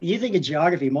You think of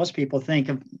geography, most people think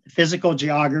of physical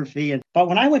geography. But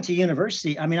when I went to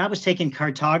university, I was taking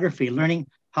cartography, learning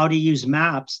how to use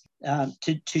maps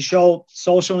to show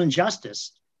social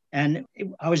injustice. And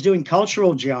I was doing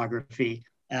cultural geography.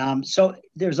 So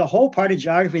there's a whole part of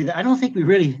geography that I don't think we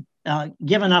really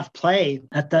give enough play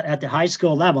at the high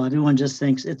school level. Everyone just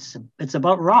thinks it's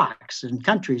about rocks and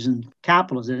countries and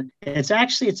capitals. And it's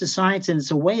a science, and it's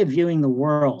a way of viewing the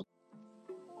world.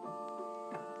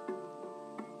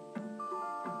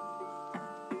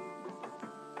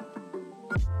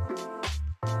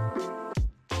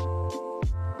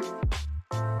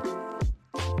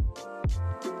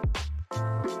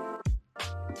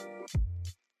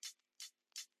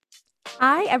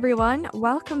 Hi, everyone.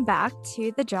 Welcome back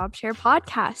to the Job Share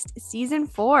Podcast, Season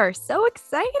 4. So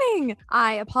exciting.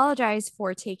 I apologize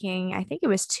for taking, I think it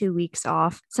was 2 weeks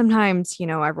off. Sometimes,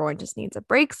 everyone just needs a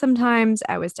break. Sometimes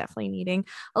I was definitely needing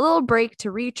a little break to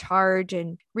recharge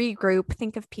and regroup,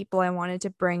 think of people I wanted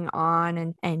to bring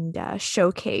on and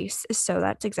showcase. So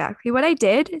that's exactly what I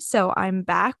did. So I'm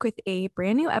back with a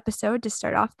brand new episode to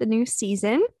start off the new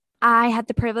season. I had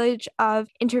the privilege of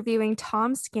interviewing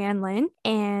Tom Scanlan,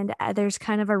 and there's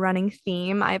kind of a running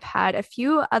theme. I've had a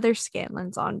few other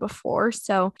Scanlans on before,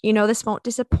 so this won't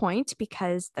disappoint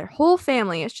because their whole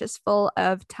family is just full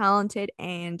of talented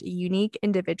and unique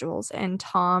individuals, and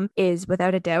Tom is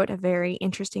without a doubt a very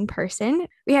interesting person.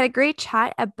 We had a great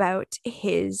chat about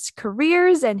his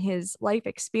careers and his life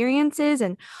experiences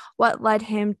and what led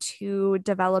him to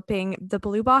developing the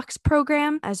Blue Box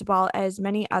program, as well as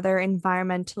many other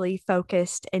environmentally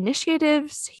focused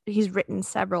initiatives. He's written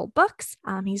several books.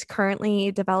 He's currently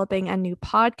developing a new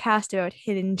podcast about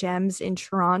hidden gems in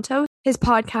Toronto. His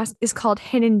podcast is called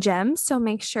Hidden Gems, so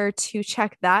make sure to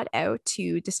check that out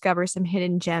to discover some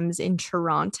hidden gems in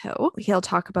Toronto. He'll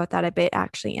talk about that a bit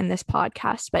actually in this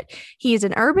podcast, but he's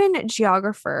an urban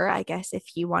geographer, I guess,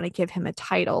 if you want to give him a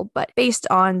title. But based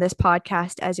on this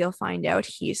podcast, as you'll find out,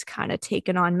 he's kind of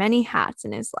taken on many hats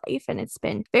in his life, and it's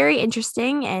been very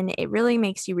interesting, and it really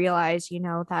makes you realize,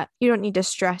 that you don't need to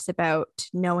stress about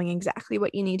knowing exactly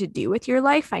what you need to do with your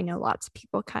life. I know lots of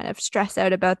people kind of stress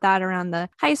out about that around the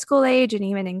high school age and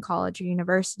even in college or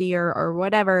university or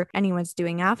whatever anyone's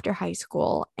doing after high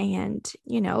school. And,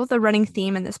 the running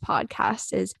theme in this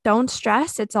podcast is don't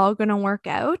stress. It's all going to work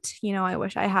out. I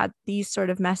wish I had these sort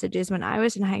of messages when I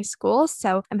was in high school,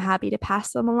 so I'm happy to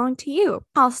pass them along to you.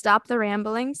 I'll stop the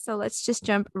rambling. So let's just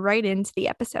jump right into the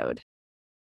episode.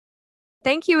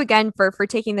 Thank you again for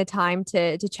taking the time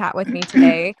to chat with me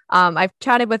today. I've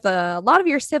chatted with a lot of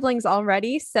your siblings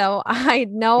already, so I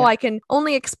know I can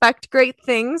only expect great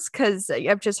things because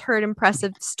I've just heard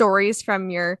impressive stories from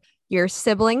your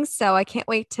siblings. So I can't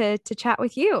wait to chat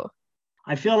with you.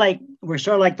 I feel like we're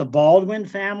sort of like the Baldwin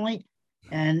family,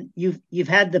 and you've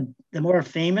had the more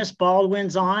famous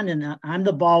Baldwins on, and I'm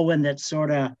the Baldwin that sort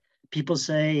of people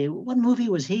say, what movie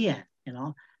was he in?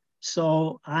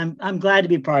 So I'm glad to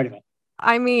be part of it.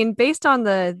 I mean, based on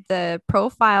the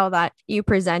profile that you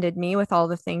presented me with all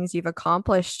the things you've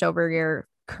accomplished over your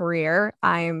career,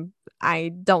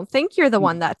 I don't think you're the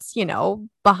one that's,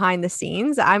 behind the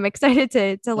scenes. I'm excited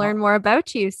to learn more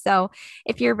about you. So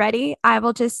if you're ready, I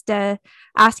will just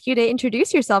ask you to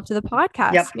introduce yourself to the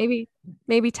podcast. Yep.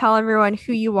 Maybe tell everyone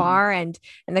who you are and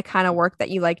the kind of work that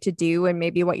you like to do and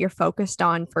maybe what you're focused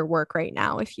on for work right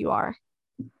now, if you are.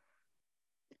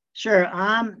 Sure.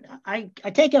 I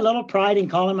take a little pride in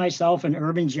calling myself an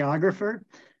urban geographer,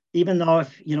 even though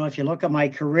if you look at my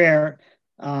career,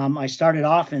 I started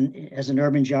off as an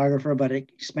urban geographer, but it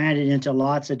expanded into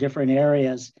lots of different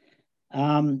areas.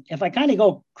 If I kind of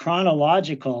go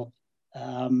chronological,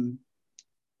 I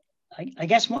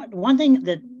guess one thing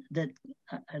that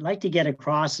I'd like to get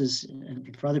across is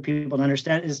for other people to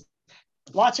understand is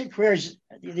lots of careers,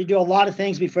 you do a lot of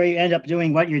things before you end up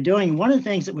doing what you're doing. One of the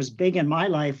things that was big in my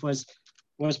life was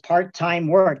part-time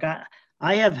work.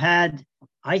 I have had,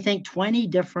 I think, 20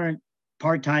 different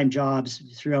part-time jobs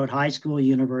throughout high school,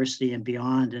 university, and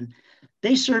beyond, and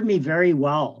they served me very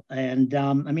well. And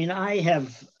I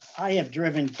have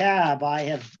driven cab, I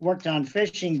have worked on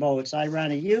fishing boats, I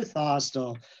ran a youth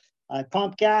hostel, I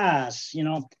pumped gas,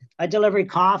 I delivered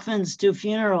coffins to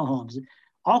funeral homes,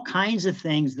 all kinds of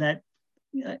things that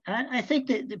I think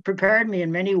that it prepared me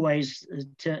in many ways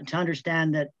to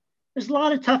understand that there's a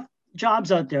lot of tough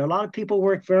jobs out there. A lot of people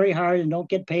work very hard and don't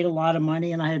get paid a lot of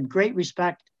money. And I had great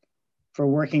respect for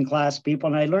working class people.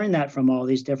 And I learned that from all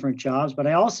these different jobs. But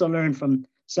I also learned from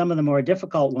some of the more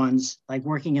difficult ones, like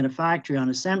working in a factory on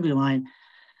assembly line,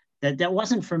 that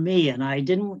wasn't for me. And I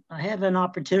have an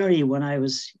opportunity when I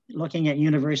was looking at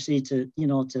university to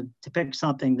pick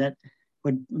something that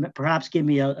would perhaps give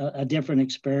me a different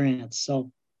experience.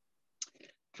 So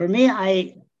for me,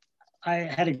 I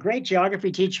had a great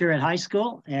geography teacher at high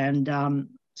school, and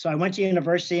so I went to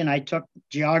university and I took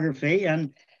geography,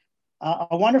 and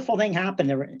a wonderful thing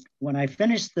happened. When I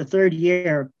finished the third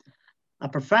year, a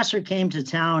professor came to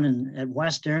town at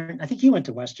Western. I think you went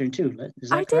to Western too.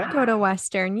 Is I that did correct? go to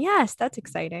Western. Yes, that's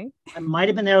exciting. I might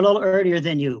have been there a little earlier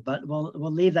than you, but we'll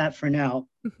leave that for now.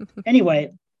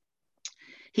 Anyway,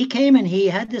 he came and he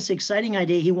had this exciting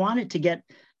idea. He wanted to get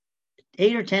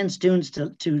 8 or 10 students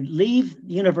to leave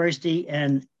university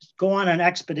and go on an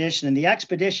expedition. And the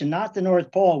expedition, not the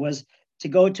North Pole, was to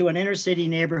go to an inner city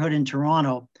neighborhood in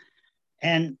Toronto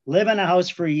and live in a house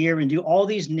for a year and do all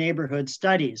these neighborhood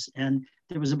studies. And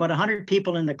there was about 100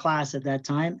 people in the class at that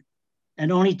time,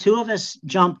 and only 2 of us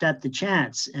jumped at the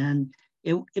chance. And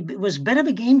it was a bit of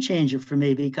a game changer for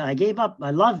me, because I gave up.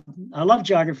 I love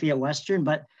geography at Western,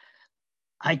 but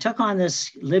I took on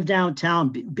this live downtown,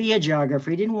 be a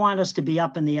geographer. He didn't want us to be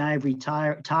up in the ivory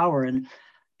tower. And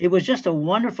it was just a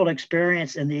wonderful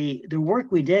experience. And the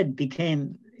work we did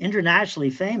became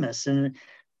internationally famous. And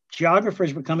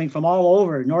geographers were coming from all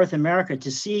over North America to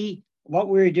see what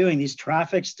we were doing, these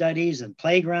traffic studies and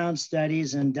playground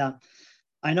studies. And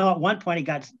I know at one point it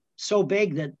got so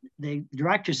big that the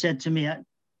director said to me,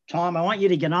 Tom, I want you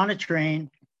to get on a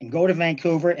train and go to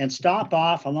Vancouver and stop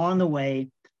off along the way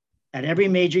at every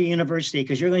major university,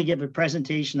 because you're going to give a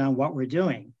presentation on what we're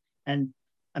doing. And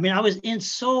I mean, I was in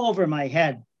so over my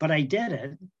head, but I did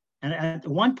it. And at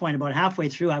one point, about halfway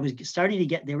through, I was starting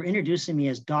to they were introducing me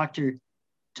as Dr.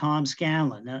 Tom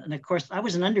Scanlan. And of course, I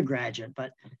was an undergraduate,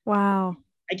 but Wow.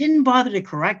 I didn't bother to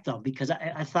correct them, because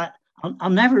I thought I'll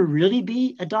never really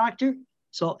be a doctor.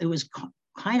 So it was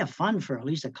kind of fun for at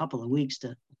least a couple of weeks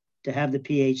to have the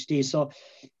PhD. So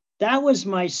that was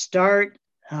my start.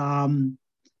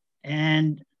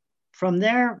 And from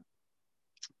there,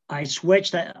 I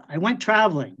switched. I went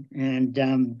traveling,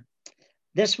 and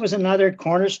this was another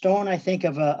cornerstone, I think,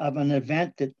 of an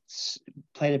event that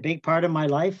played a big part of my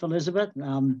life, Elizabeth.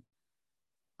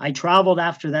 I traveled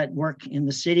after that work in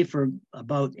the city for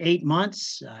about 8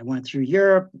 months. I went through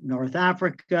Europe, North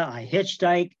Africa. I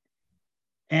hitchhiked,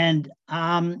 and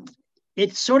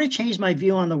it sort of changed my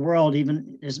view on the world,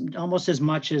 even almost as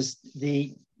much as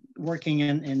the working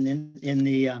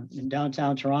in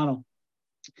downtown Toronto.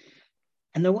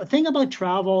 And the thing about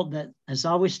travel that has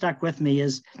always stuck with me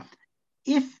is,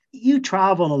 if you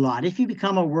travel a lot, if you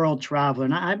become a world traveler,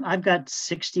 and I've got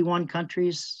 61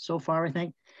 countries so far, I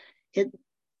think,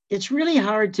 it's really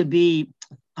hard to be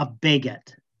a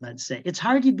bigot, let's say. It's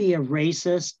hard to be a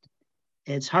racist.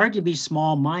 It's hard to be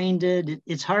small-minded.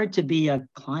 It's hard to be a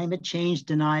climate change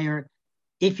denier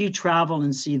if you travel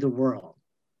and see the world.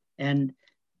 And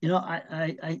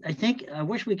I think, I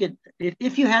wish we could,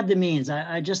 if you had the means,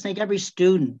 I just think every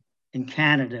student in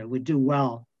Canada would do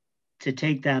well to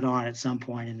take that on at some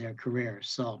point in their career.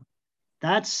 So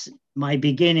that's my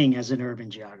beginning as an urban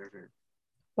geographer.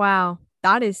 Wow.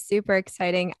 That is super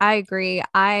exciting. I agree.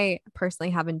 I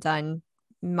personally haven't done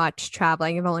much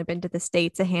traveling. I've only been to the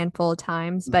States a handful of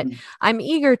times, but I'm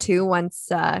eager to once,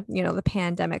 the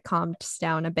pandemic calms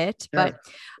down a bit. Sure. But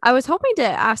I was hoping to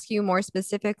ask you more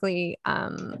specifically,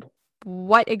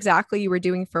 what exactly you were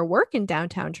doing for work in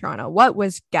downtown Toronto. What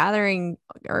was gathering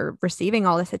or receiving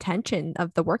all this attention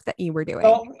of the work that you were doing?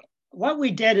 So what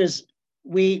we did is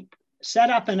we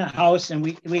set up in a house,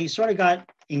 and we sort of got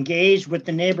engaged with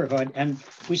the neighborhood, and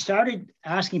we started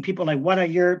asking people, like, what are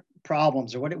your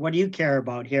problems, or what do you care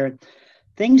about here?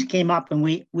 Things came up, and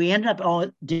we ended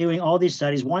up doing all these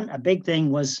studies. A big thing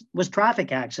was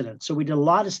traffic accidents. So we did a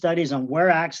lot of studies on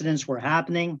where accidents were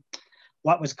happening,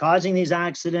 what was causing these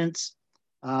accidents.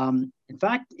 In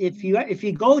fact, if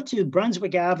you go to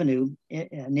Brunswick Avenue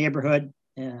neighborhood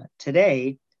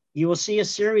today, you will see a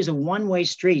series of one-way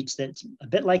streets that's a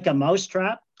bit like a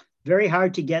mousetrap, very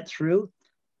hard to get through.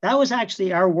 That was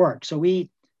actually our work. So we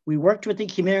worked with the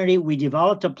community, we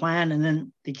developed a plan, and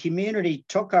then the community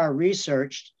took our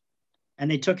research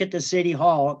and they took it to City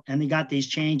Hall, and they got these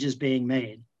changes being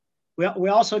made. We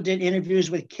also did interviews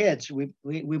with kids. We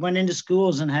went into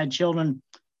schools and had children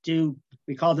do,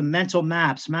 we call them mental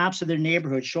maps of their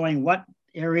neighborhood, showing what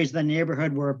areas of the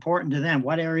neighborhood were important to them,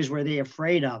 what areas were they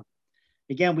afraid of.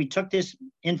 Again, we took this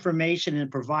information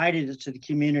and provided it to the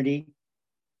community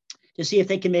to see if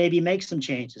they can maybe make some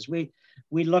changes. We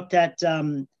looked at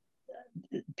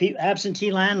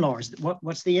absentee landlords.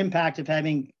 What's the impact of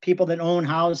having people that own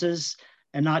houses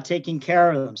and not taking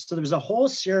care of them? So there was a whole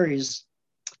series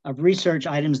of research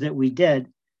items that we did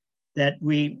that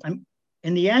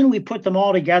in the end, we put them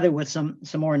all together with some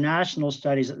more national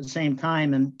studies at the same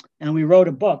time, and we wrote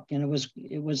a book, and it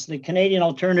was the Canadian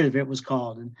Alternative, it was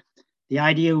called. And the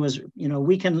idea was,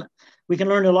 we can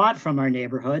learn a lot from our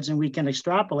neighborhoods, and we can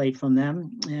extrapolate from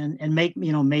them and make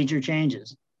major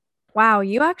changes. Wow,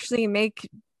 you actually make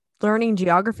learning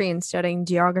geography and studying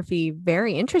geography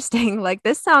very interesting. Like,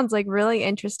 this sounds like really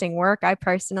interesting work. I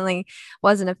personally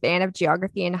wasn't a fan of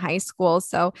geography in high school,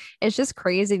 so it's just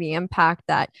crazy the impact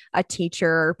that a teacher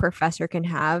or professor can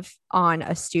have on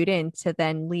a student to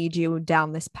then lead you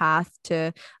down this path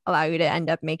to allow you to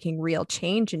end up making real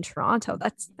change in Toronto.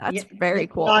 That's very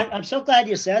cool. I'm so glad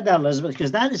you said that, Elizabeth,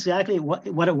 because that is exactly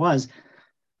what it was.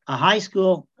 A high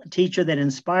school teacher that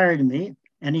inspired me,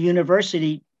 and a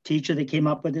university teacher that came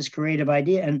up with this creative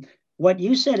idea. And what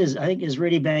you said is, I think, is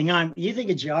really bang on. You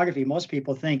think of geography, most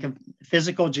people think of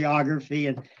physical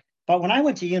geography, but when I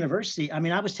went to university, I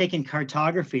mean, I was taking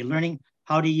cartography, learning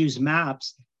how to use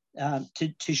maps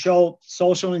to show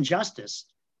social injustice,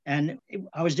 and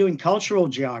I was doing cultural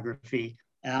geography.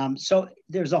 So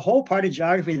there's a whole part of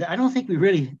geography that I don't think we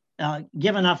really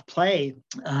give enough play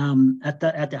at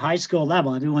the high school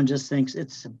level. Everyone just thinks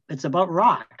it's about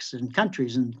rocks and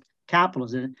countries and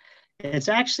capitals, and it's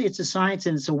a science,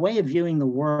 and it's a way of viewing the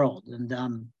world.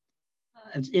 And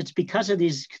it's because of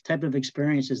these type of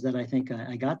experiences that I think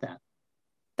I got that.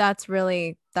 That's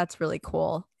really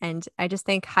cool. And I just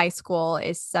think high school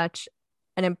is such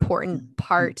an important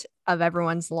part of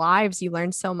everyone's lives. You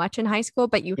learn so much in high school,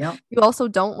 but you also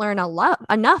don't learn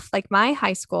enough. Like my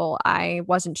high school, I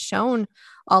wasn't shown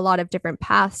a lot of different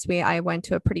paths. I went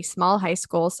to a pretty small high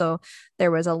school, so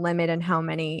there was a limit in how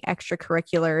many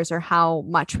extracurriculars or how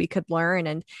much we could learn,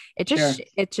 and it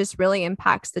just really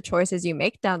impacts the choices you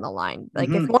make down the line. Like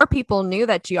if more people knew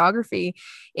that geography,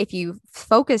 if you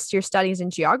focused your studies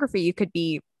in geography, you could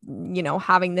be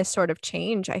having this sort of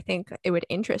change. I think it would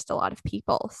interest a lot of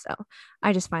people. So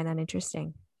I just find that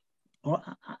interesting. Well,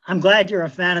 I'm glad you're a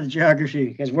fan of the geography,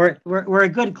 because we're a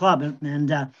good club,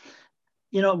 and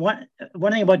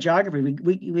one thing about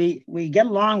geography, we get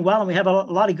along well, and we have a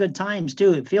lot of good times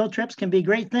too. Field trips can be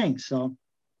great things. So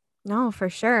no, for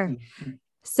sure.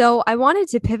 So I wanted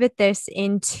to pivot this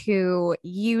into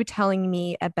you telling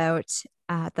me about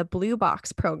the Blue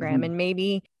Box program, and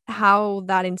maybe how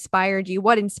that inspired you,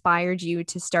 what inspired you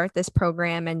to start this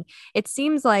program. And it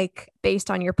seems like,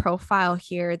 based on your profile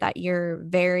here, that you're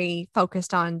very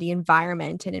focused on the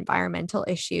environment and environmental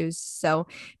issues. So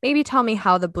maybe tell me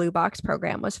how the Blue Box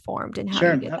program was formed and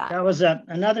how you did that. That was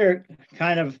another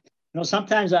kind of,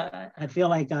 sometimes I feel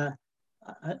like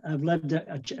I've lived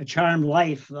a charmed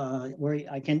life where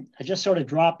I just sort of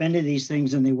drop into these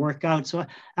things and they work out. So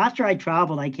after I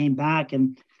traveled, I came back,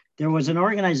 and there was an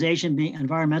organization,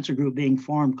 environmental group being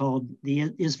formed called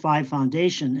the IS5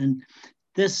 Foundation. And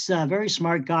this very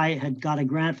smart guy had got a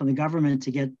grant from the government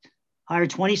to hire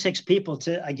 26 people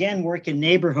to, again, work in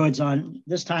neighborhoods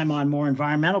this time on more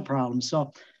environmental problems.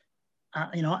 So,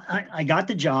 I got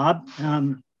the job.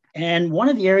 And one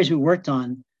of the areas we worked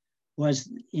on was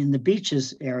in the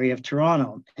beaches area of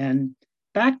Toronto. And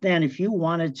back then, if you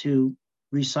wanted to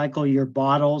recycle your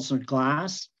bottles or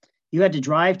glass, you had to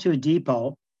drive to a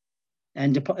depot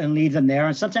and leave them there.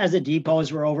 And sometimes the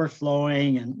depots were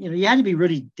overflowing, and you had to be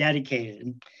really dedicated.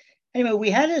 And anyway, we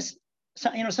had this.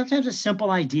 Sometimes a simple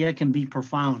idea can be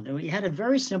profound. And we had a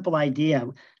very simple idea.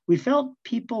 We felt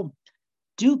people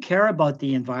do care about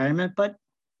the environment, but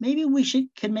maybe we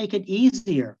can make it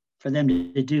easier for them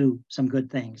to do some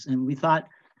good things. And we thought,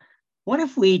 what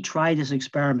if we try this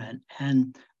experiment?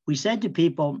 And we said to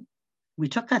people, we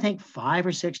took, I think, 5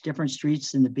 or 6 different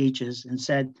streets in the beaches and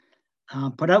said,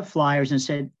 put out flyers and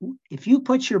said, if you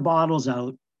put your bottles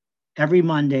out every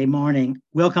Monday morning,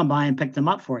 we'll come by and pick them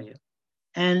up for you.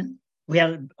 And we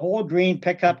had an old green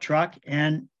pickup truck,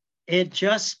 and it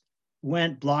just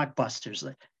went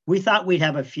blockbusters. We thought we'd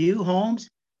have a few homes.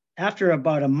 After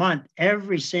about a month,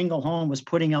 every single home was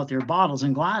putting out their bottles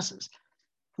and glasses.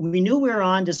 We knew we were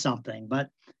on to something, but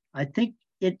I think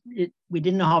we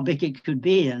didn't know how big it could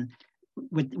be. And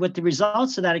with the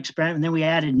results of that experiment, and then we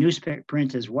added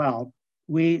newsprint as well,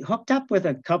 we hooked up with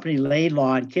a company,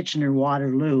 Laidlaw in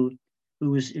Kitchener-Waterloo, who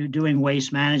was doing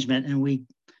waste management. And we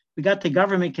got the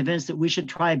government convinced that we should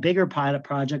try a bigger pilot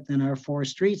project than our 4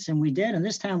 streets. And we did. And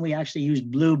this time we actually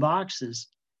used blue boxes.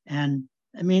 And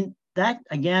I mean, that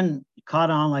again caught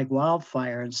on like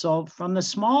wildfire. And so from the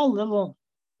small little,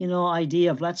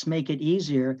 idea of let's make it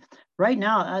easier, right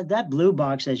now, that blue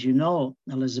box, as you know,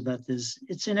 Elizabeth,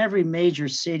 it's in every major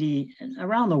city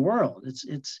around the world.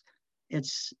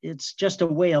 It's just a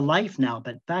way of life now.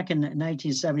 But back in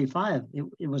 1975,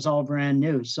 it was all brand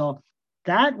new. So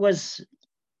that was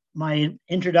my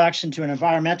introduction to an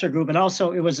environmental group, and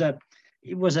also it was a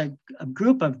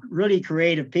group of really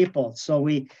creative people. So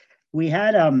we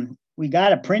got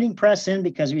a printing press in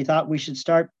because we thought we should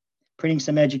start printing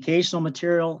some educational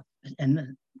material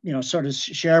and sort of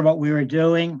share what we were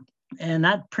doing. And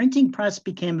that printing press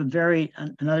became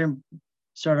another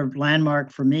sort of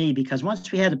landmark for me, because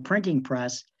once we had a printing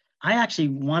press, I actually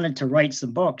wanted to write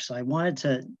some books. I wanted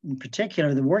to, in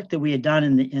particular, the work that we had done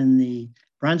in the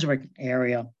Brunswick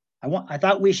area. I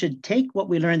thought we should take what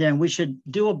we learned there and we should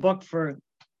do a book for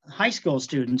high school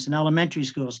students and elementary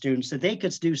school students that they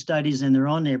could do studies in their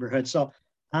own neighborhood. So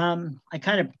I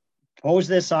kind of posed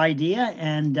this idea,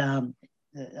 and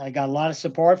I got a lot of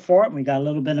support for it. And we got a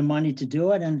little bit of money to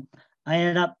do it, and I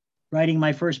ended up writing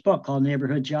my first book called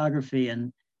Neighborhood Geography,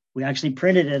 and we actually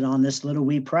printed it on this little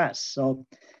wee press. So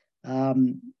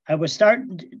I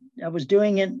was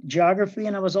doing it geography,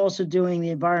 and I was also doing the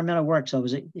environmental work. So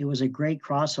it was a great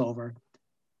crossover.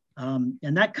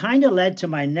 And that kind of led to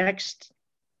my next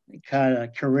kind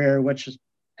of career, which was,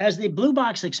 as the Blue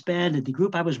Box expanded, the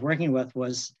group I was working with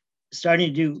was starting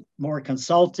to do more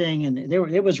consulting, and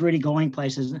it was really going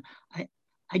places.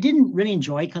 I didn't really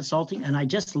enjoy consulting, and I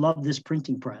just loved this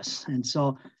printing press. And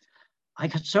so I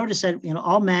sort of said,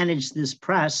 I'll manage this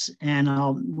press, and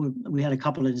we had a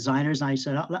couple of designers, and I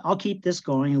said, I'll keep this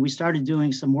going. And we started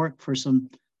doing some work for some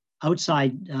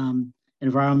outside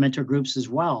environmental groups as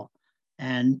well.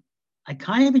 And I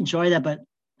kind of enjoyed that. But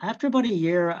after about a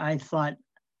year, I thought,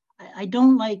 I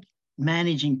don't like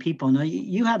managing people. Now,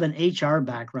 you have an HR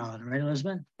background, right,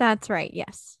 Elizabeth? That's right.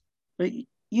 Yes. But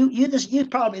you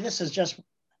probably, this is just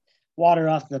water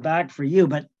off the back for you,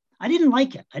 but I didn't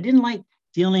like it. I didn't like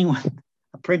dealing with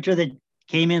a printer that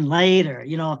came in late, or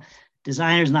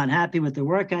designers not happy with the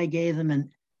work I gave them.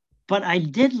 But I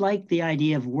did like the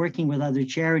idea of working with other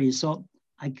charities. So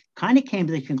I kind of came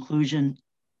to the conclusion,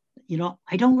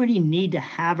 I don't really need to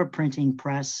have a printing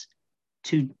press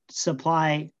to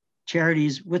supply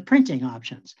charities with printing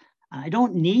options. I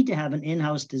don't need to have an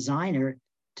in-house designer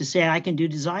to say I can do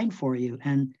design for you.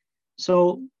 And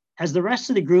so as the rest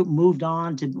of the group moved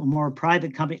on to a more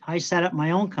private company, I set up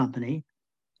my own company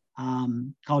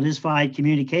called Is5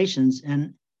 Communications.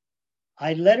 And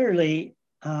I literally,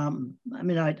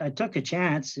 I took a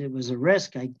chance. It was a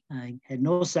risk. I had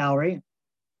no salary.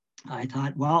 I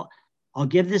thought, well, I'll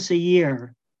give this a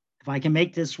year. If I can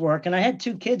make this work. And I had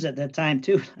 2 kids at that time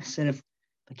too. I said, if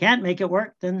I can't make it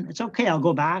work, then it's okay. I'll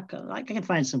go back. I can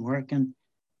find some work. And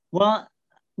well,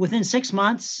 within 6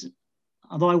 months,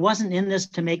 although I wasn't in this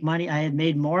to make money, I had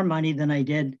made more money than I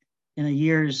did in a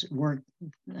year's work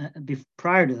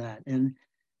prior to that. And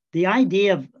the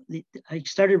idea of, I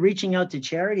started reaching out to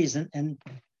charities, and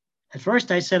at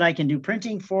first I said, I can do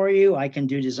printing for you. I can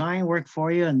do design work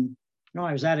for you. And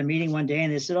I was at a meeting one day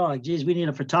and they said, oh, geez, we need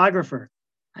a photographer.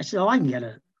 I said, oh, I can get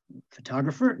a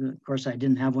photographer. And of course, I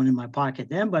didn't have one in my pocket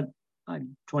then, but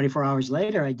 24 hours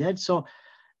later, I did. So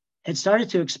it started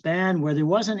to expand where there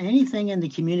wasn't anything in the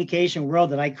communication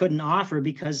world that I couldn't offer,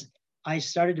 because I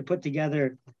started to put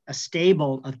together a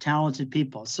stable of talented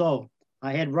people. So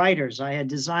I had writers, I had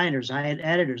designers, I had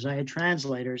editors, I had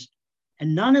translators,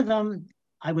 and none of them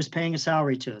I was paying a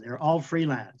salary to. They're all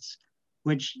freelance,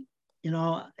 which,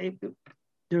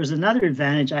 there was another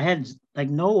advantage. I had like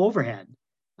no overhead.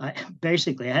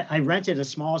 I rented a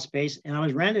small space, and I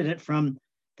was rented it from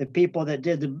the people that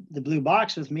did the Blue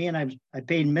Box with me, and I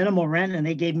paid minimal rent, and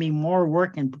they gave me more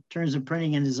work in terms of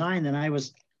printing and design than I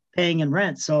was paying in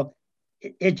rent. So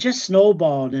it just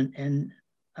snowballed, and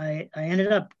I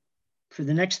ended up for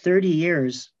the next 30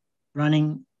 years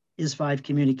running Is5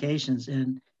 Communications,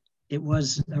 and it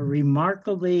was a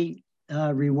remarkably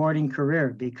rewarding career,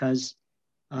 because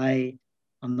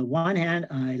on the one hand,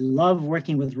 I love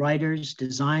working with writers,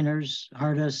 designers,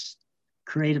 artists,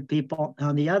 creative people.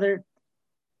 On the other,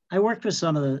 I worked with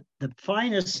some of the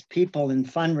finest people in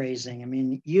fundraising. I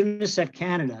mean, UNICEF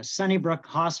Canada, Sunnybrook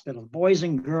Hospital, Boys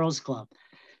and Girls Club,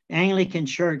 Anglican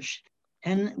Church,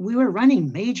 and we were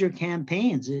running major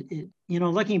campaigns.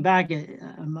 Looking back,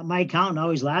 my accountant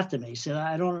always laughed at me. He said,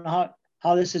 I don't know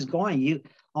how this is going.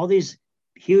 All these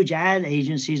huge ad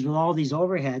agencies with all these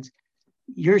overheads,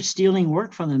 you're stealing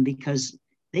work from them because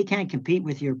they can't compete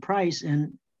with your price.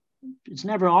 And it's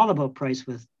never all about price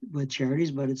with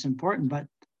charities, but it's important. But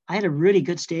I had a really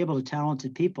good stable of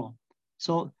talented people.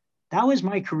 So that was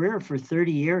my career for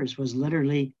 30 years, was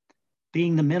literally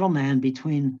being the middleman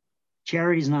between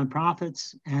charities,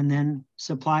 nonprofits, and then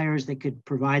suppliers that could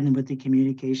provide them with the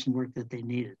communication work that they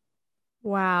needed.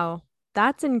 Wow.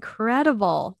 That's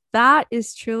incredible. That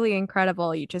is truly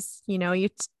incredible. You just, you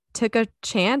took a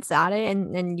chance at it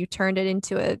and you turned it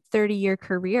into a 30-year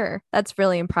career. That's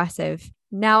really impressive.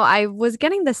 Now, I was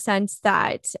getting the sense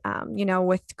that,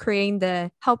 with creating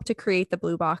the help to create the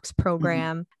Blue Box Mhm.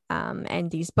 program and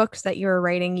these books that you're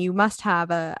writing, you must have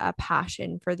a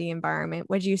passion for the environment.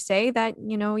 Would you say that,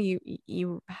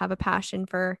 you have a passion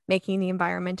for making the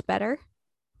environment better?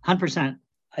 100%.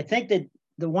 I think that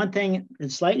the one thing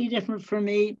that's slightly different for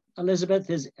me, Elizabeth,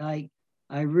 is I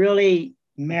really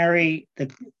marry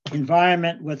the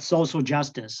environment with social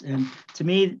justice. And to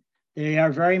me, they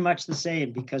are very much the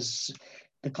same because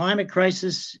the climate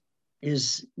crisis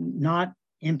is not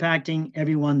impacting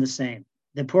everyone the same.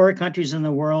 The poorer countries in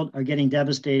the world are getting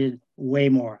devastated way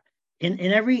more. In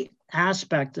every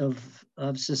aspect of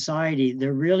society,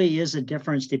 there really is a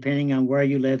difference depending on where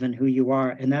you live and who you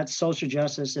are. And that's social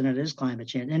justice and it is climate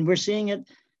change. And we're seeing it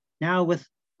now with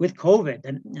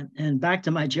COVID. And back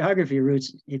to my geography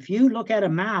roots, if you look at a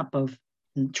map of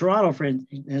Toronto, for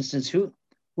instance,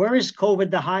 where is COVID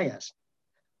the highest?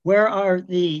 Where are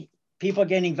the people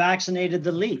getting vaccinated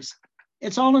the least?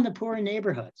 It's all in the poorer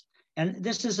neighborhoods. And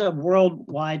this is a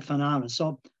worldwide phenomenon.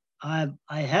 So I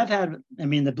have had, I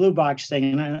mean, the blue box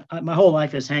thing, and my whole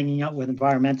life is hanging out with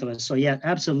environmentalists. So yeah,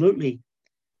 absolutely,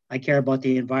 I care about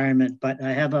the environment, but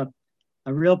I have a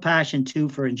real passion too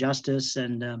for injustice,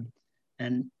 and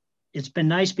it's been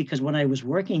nice because when I was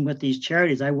working with these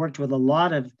charities, I worked with a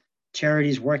lot of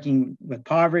charities working with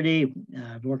poverty.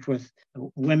 I've worked with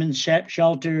women's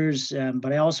shelters,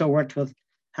 but I also worked with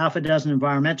half a dozen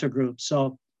environmental groups.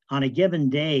 So on a given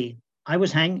day, I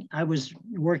was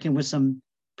working with some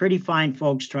pretty fine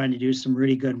folks trying to do some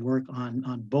really good work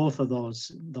on both of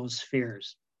those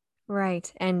spheres.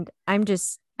 Right. And I'm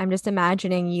just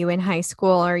imagining you in high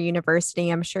school or university.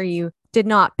 I'm sure you did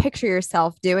not picture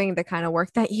yourself doing the kind of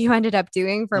work that you ended up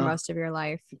doing for Uh, most of your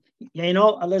life. yeah,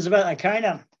 Elizabeth, I kind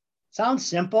of sounds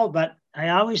simple, but I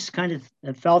always kind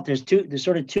of felt there's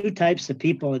sort of two types of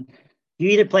people. You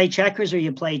either play checkers or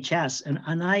you play chess, and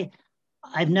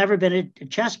I've never been a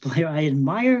chess player. I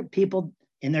admire people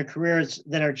in their careers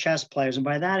that are chess players, and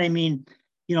by that I mean,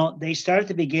 they start at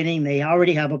the beginning. They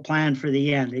already have a plan for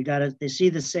the end. They see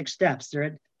the 6 steps. They're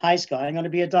at high school. I'm going to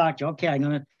be a doctor. Okay, I'm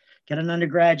going to get an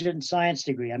undergraduate in science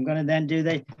degree. I'm going to then do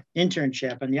the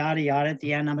internship and yada yada. At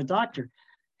the end, I'm a doctor.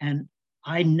 And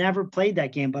I never played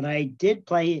that game, but I did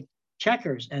play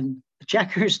checkers. And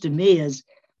checkers to me is,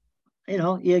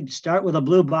 you start with a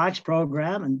blue box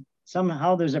program and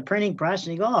somehow there's a printing press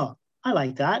and you go, oh, I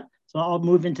like that. So I'll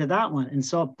move into that one. And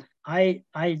so I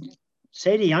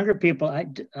say to younger people,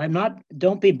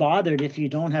 don't be bothered if you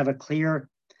don't have a clear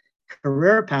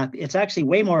career path. It's actually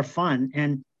way more fun.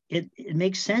 And it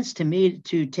makes sense to me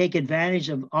to take advantage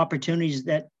of opportunities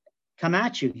that come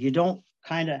at you. You don't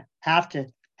kind of have to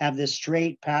have this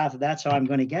straight path. That's how I'm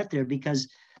going to get there, because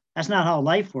that's not how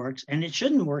life works. And it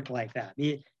shouldn't work like that.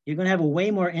 You're going to have a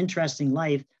way more interesting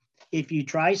life if you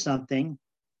try something,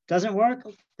 doesn't work,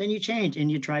 then you change and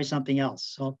you try something else.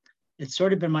 So it's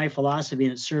sort of been my philosophy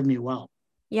and it served me well.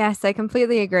 Yes, I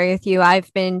completely agree with you.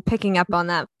 I've been picking up on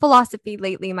that philosophy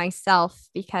lately myself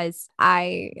because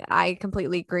I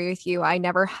completely agree with you. I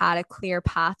never had a clear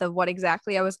path of what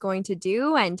exactly I was going to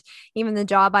do, and even the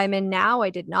job I'm in now, I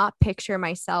did not picture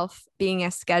myself being a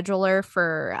scheduler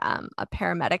for a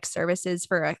paramedic services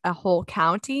for a whole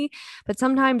county. But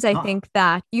sometimes I Uh, think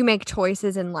that you make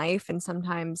choices in life, and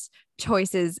sometimes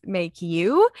choices make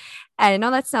you. And I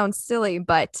know that sounds silly,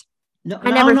 but no,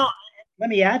 I no, never. no. Let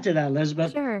me add to that,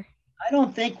 Elizabeth. Sure. I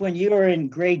don't think when you were in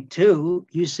grade 2,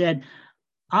 you said,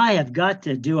 I have got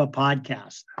to do a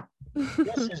podcast.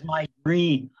 This is my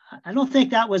dream. I don't think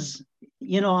that was,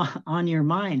 on your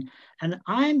mind. And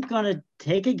I'm going to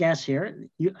take a guess here.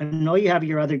 I know you have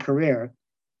your other career.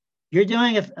 You're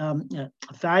doing a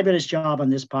fabulous job on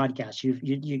this podcast.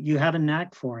 You have a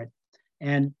knack for it.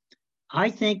 And I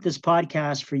think this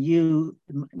podcast for you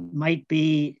might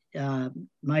be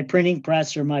my printing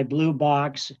press or my blue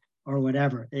box or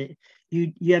whatever.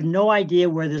 You have no idea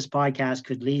where this podcast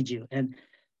could lead you, and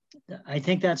I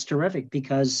think that's terrific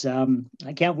because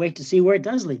I can't wait to see where it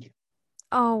does lead you.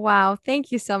 Oh, wow.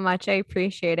 Thank you so much. I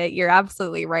appreciate it. You're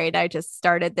absolutely right. I just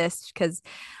started this because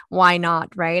why not?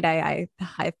 Right. I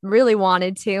really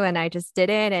wanted to, and I just did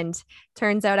it. And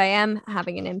turns out I am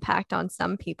having an impact on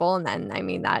some people. And then, I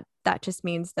mean, that just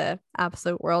means the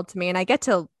absolute world to me. And I get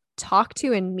to talk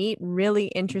to and meet really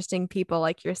interesting people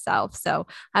like yourself. So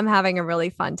I'm having a really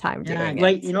fun time Yeah, doing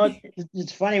well, it.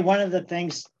 it's funny. One of the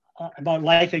things about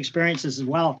life experiences as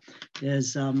well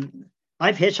is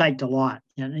I've hitchhiked a lot,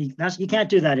 and you can't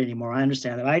do that anymore. I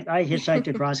understand that. I hitchhiked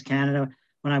across Canada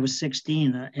when I was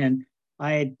 16, and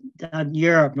I had done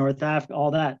Europe, North Africa,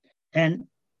 all that. And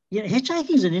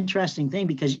hitchhiking is an interesting thing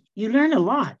because you learn a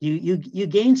lot. You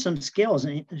gain some skills,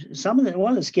 and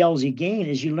one of the skills you gain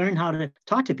is you learn how to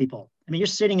talk to people. I mean, you're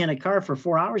sitting in a car for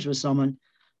 4 hours with someone,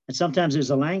 and sometimes there's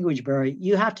a language barrier.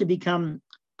 You have to become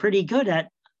pretty good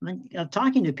at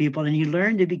talking to people, and you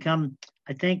learn to become,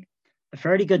 I think, a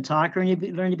fairly good talker, and you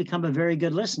learn to become a very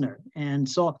good listener. And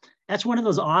so that's one of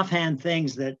those offhand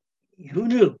things that who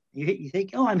knew? You think,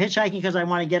 oh, I'm hitchhiking because I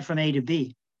want to get from A to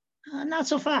B. Not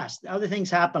so fast. Other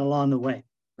things happen along the way.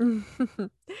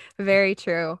 Very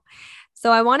true.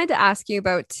 So I wanted to ask you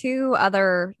about two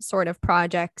other sort of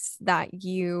projects that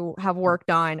you have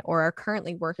worked on or are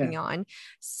currently working on.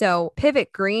 So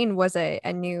Pivot Green was a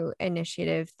new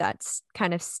initiative that's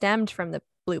kind of stemmed from the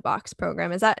Blue Box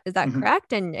program. Is that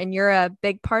correct? And you're a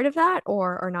big part of that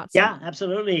or not so? Yeah,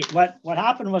 absolutely. What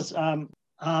happened was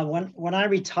when I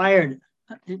retired,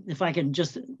 if I can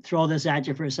just throw this at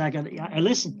you for a second, I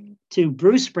listened to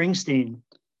Bruce Springsteen.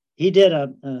 He did a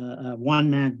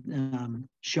one-man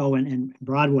show in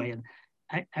Broadway, and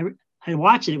I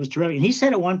watched it. It was terrific. And he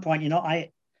said at one point, I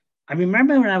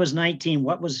remember when I was 19,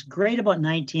 what was great about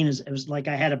 19 is it was like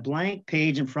I had a blank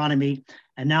page in front of me,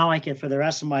 and now I could, for the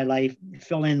rest of my life,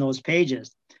 fill in those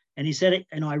pages. And he said,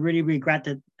 I really regret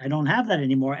that I don't have that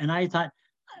anymore. And I thought,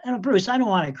 Bruce, I don't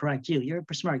want to correct you. You're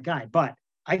a smart guy. But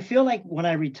I feel like when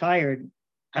I retired,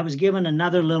 I was given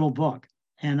another little book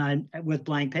and with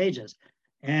blank pages.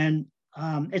 And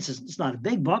it's not a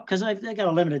big book because I got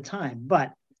a limited time,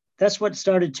 but that's what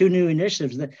started two new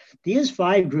initiatives. The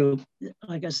Is5 group,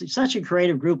 like I said, such a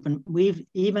creative group. And we've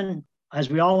even, as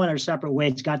we all went our separate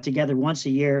ways, got together once a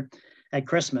year at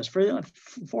Christmas for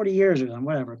 40 years or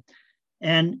whatever.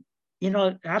 And,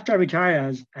 after I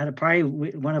retired, I had a party,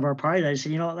 one of our parties. I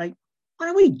said, why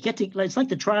don't we it's like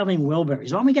the Traveling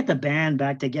Wilburys. Why don't we get the band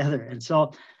back together? And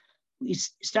so we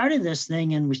started this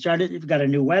thing, and we've got a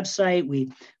new website.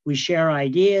 We share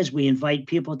ideas. We invite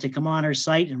people to come on our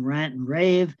site and rant and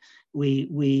rave.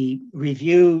 We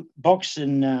review books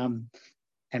and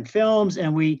films,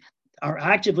 and we are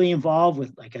actively involved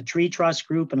with like a tree trust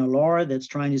group in Elora that's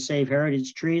trying to save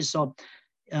heritage trees. So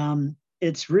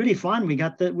it's really fun. We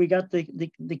got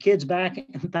the kids back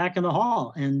in the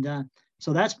hall, and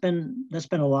so that's been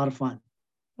a lot of fun.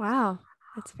 Wow.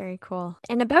 That's very cool.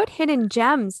 And about Hidden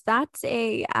Gems, that's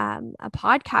a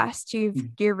podcast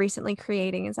you're recently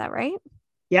creating. Is that right?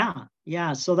 Yeah.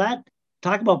 So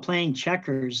talk about playing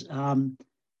checkers.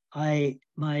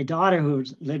 My daughter, who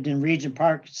lived in Regent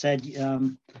Park, said we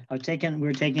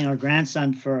were taking our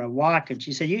grandson for a walk, and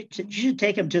she said you should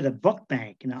take him to the book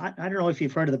bank. I don't know if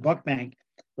you've heard of the book bank,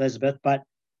 Elizabeth, but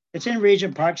it's in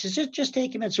Regent Park. She said just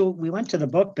take him in. So we went to the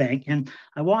book bank, and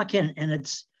I walk in, and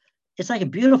it's like a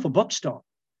beautiful bookstore,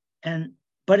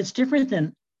 but it's different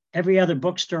than every other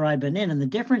bookstore I've been in. And the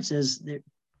difference is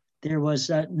there was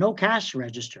no cash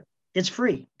register. It's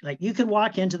free. Like you can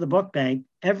walk into the book bank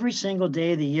every single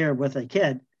day of the year with a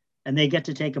kid, and they get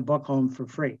to take a book home for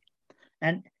free.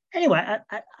 And anyway,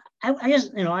 I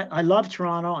just, I love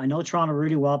Toronto. I know Toronto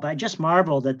really well, but I just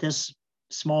marveled that this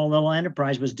small little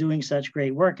enterprise was doing such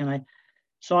great work. And I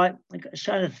kind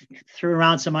of threw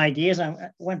around some ideas. I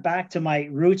went back to my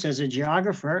roots as a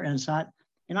geographer and thought,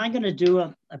 I'm going to do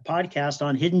a podcast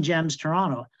on Hidden Gems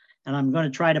Toronto. And I'm going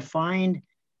to try to find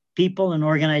people and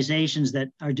organizations that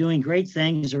are doing great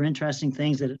things or interesting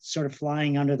things that it's sort of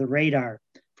flying under the radar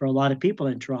for a lot of people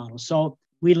in Toronto. So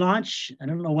we launch, I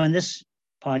don't know when this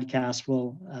podcast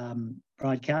will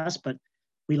broadcast, but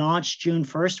we launched June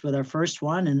 1st with our first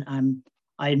one. And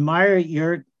I admire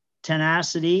your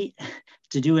tenacity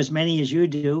to do as many as you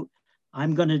do.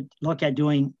 I'm going to look at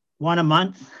doing one a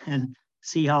month and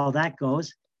see how that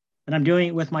goes. And I'm doing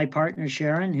it with my partner,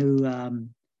 Sharon, who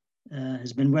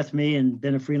has been with me and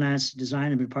been a freelance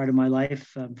designer, been part of my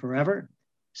life forever.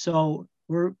 So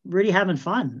we're really having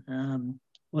fun.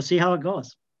 We'll see how it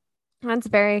goes. That's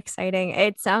very exciting.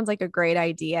 It sounds like a great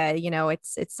idea.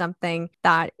 It's something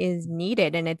that is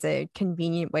needed, and it's a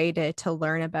convenient way to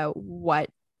learn about what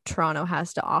Toronto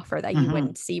has to offer that you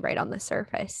wouldn't see right on the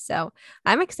surface. So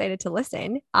I'm excited to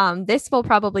listen. This will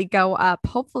probably go up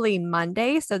hopefully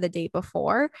Monday, so the day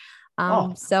before.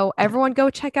 So everyone go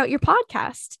check out your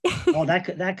podcast. Oh,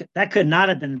 that could not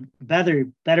have been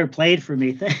better played for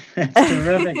me. That's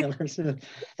terrific.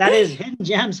 That is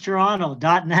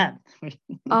hiddengemstoronto.net.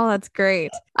 Oh, that's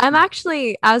great. I'm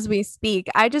actually, as we speak,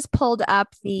 I just pulled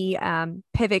up the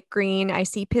Pivot Green. I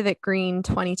see Pivot Green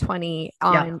 2020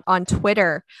 on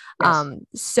Twitter. Yes.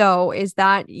 So is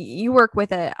that you work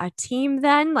with a team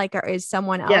then? Like, or is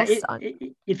someone else?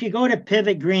 If you go to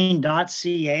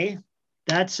pivotgreen.ca,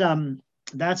 that's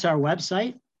our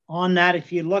website. On that,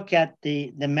 if you look at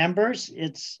the members,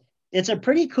 it's It's a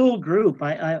pretty cool group.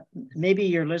 I maybe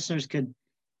your listeners could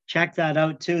check that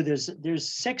out too. There's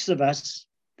 6 of us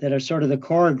that are sort of the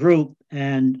core group,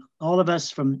 and all of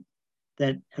us from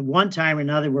that at one time or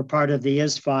another were part of the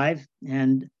IS5,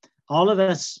 and all of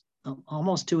us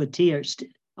almost to a T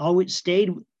always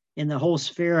stayed in the whole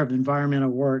sphere of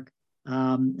environmental work,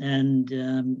 and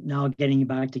now getting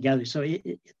back together. So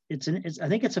it's I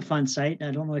think it's a fun site.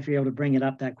 I don't know if you're able to bring it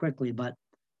up that quickly, but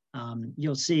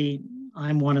you'll see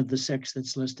I'm one of the 6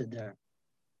 that's listed there.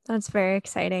 That's very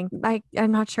exciting.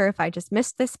 I'm not sure if I just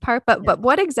missed this part, but Yeah.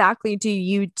 what exactly do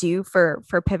you do for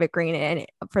Pivot Green and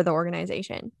for the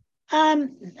organization? I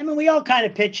mean, we all kind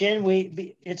of pitch in.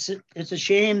 It's a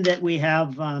shame that we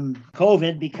have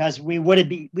COVID, because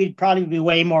we'd probably be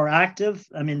way more active.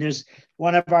 I mean, there's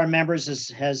one of our members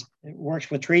has works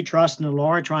with Tree Trust in the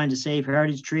Lower trying to save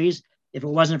heritage trees. If it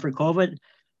wasn't for COVID,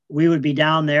 we would be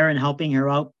down there and helping her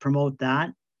out promote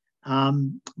that.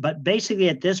 But basically,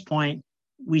 at this point,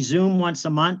 we Zoom once a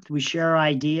month. We share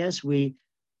ideas.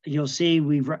 You'll see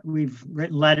we've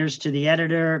written letters to the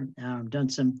editor, done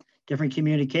some different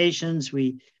communications.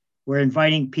 We're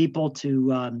inviting people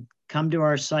to come to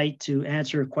our site to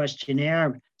answer a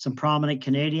questionnaire. Some prominent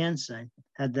Canadians. I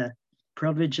had the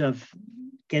privilege of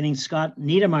getting Scott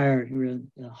Niedermeyer,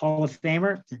 a Hall of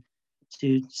Famer,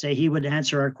 to say he would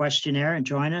answer our questionnaire and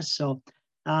join us. So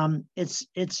it's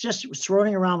just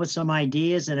throwing around with some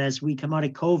ideas. And as we come out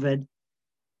of COVID,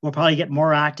 we'll probably get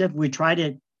more active. We try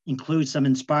to include some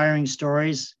inspiring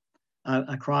stories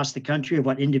across the country of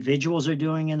what individuals are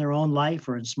doing in their own life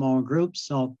or in small groups.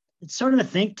 So it's sort of a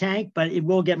think tank, but it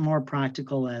will get more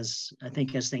practical as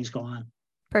things go on.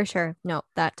 For sure. No,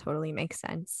 that totally makes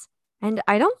sense. And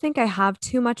I don't think I have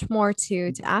too much more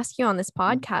to ask you on this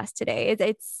podcast today.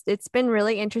 It's been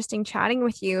really interesting chatting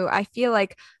with you. I feel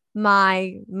like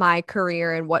my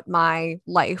career and what my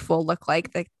life will look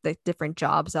like, the different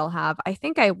jobs I'll have, I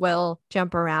think I will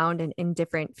jump around in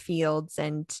different fields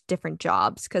and different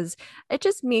jobs, because it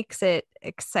just makes it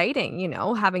exciting.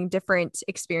 Having different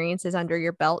experiences under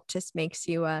your belt just makes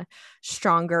you a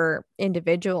stronger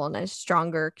individual and a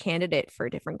stronger candidate for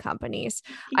different companies.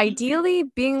 Ideally,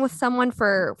 being with someone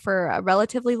for a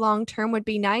relatively long term would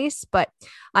be nice, but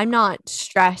I'm not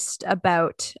stressed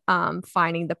about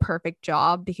finding the perfect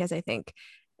job, because I think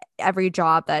every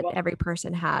job that every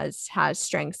person has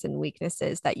strengths and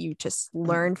weaknesses that you just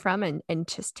learn from and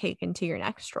just take into your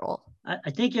next role.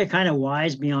 I think you're kind of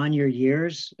wise beyond your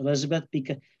years, Elizabeth,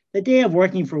 because the day of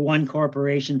working for one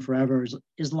corporation forever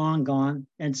is long gone.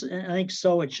 And I think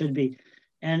so it should be.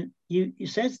 And you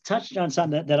touched on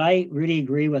something that I really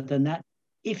agree with. And that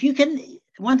if you can,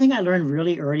 one thing I learned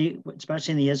really early,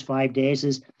 especially in the IS5 days,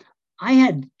 is I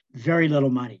had very little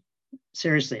money.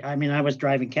 Seriously. I mean, I was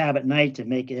driving cab at night to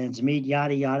make ends meet,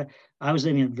 yada, yada. I was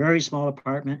living in a very small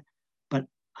apartment, but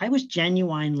I was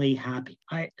genuinely happy.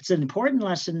 It's an important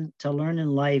lesson to learn in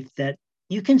life that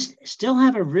you can still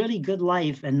have a really good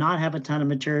life and not have a ton of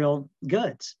material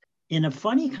goods. In a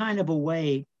funny kind of a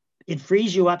way, it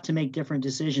frees you up to make different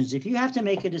decisions. If you have to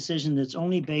make a decision that's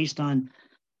only based on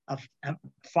a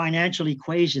financial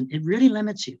equation, it really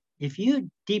limits you. If you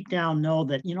deep down know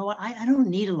that, you know what, I don't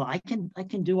need a lot. I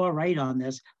can do all right on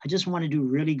this. I just want to do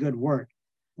really good work.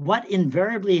 What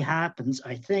invariably happens,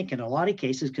 I think, in a lot of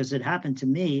cases, because it happened to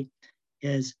me,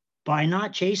 is by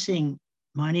not chasing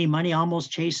money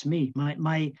almost chased me.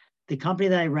 The company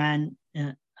that I ran,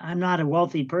 I'm not a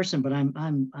wealthy person, but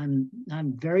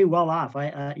I'm very well off.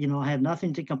 I have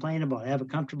nothing to complain about. I have a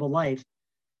comfortable life,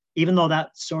 even though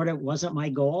that sort of wasn't my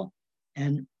goal.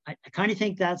 And I kind of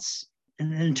think that's,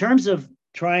 and in terms of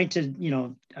trying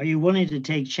to, are you willing to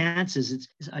take chances?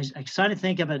 I kind of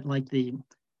think of it like the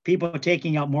people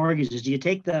taking out mortgages. Do you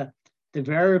take the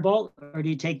variable or do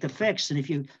you take the fixed? And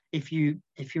if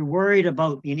you're worried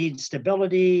about, you need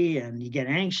stability and you get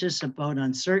anxious about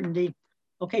uncertainty,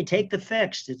 okay, take the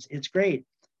fixed. It's great.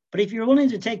 But if you're willing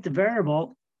to take the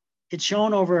variable, it's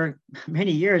shown over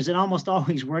many years, it almost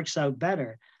always works out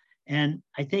better. And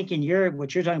I think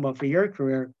what you're talking about for your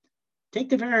career, take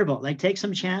the variable, like take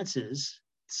some chances.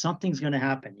 Something's going to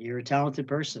happen. You're a talented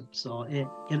person, so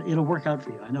it'll work out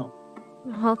for you. I know.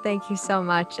 Well, thank you so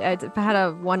much. I've had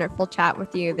a wonderful chat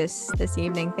with you this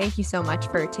evening. Thank you so much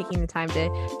for taking the time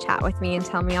to chat with me and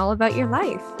tell me all about your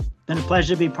life. Been a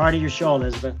pleasure to be part of your show,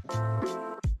 Elizabeth.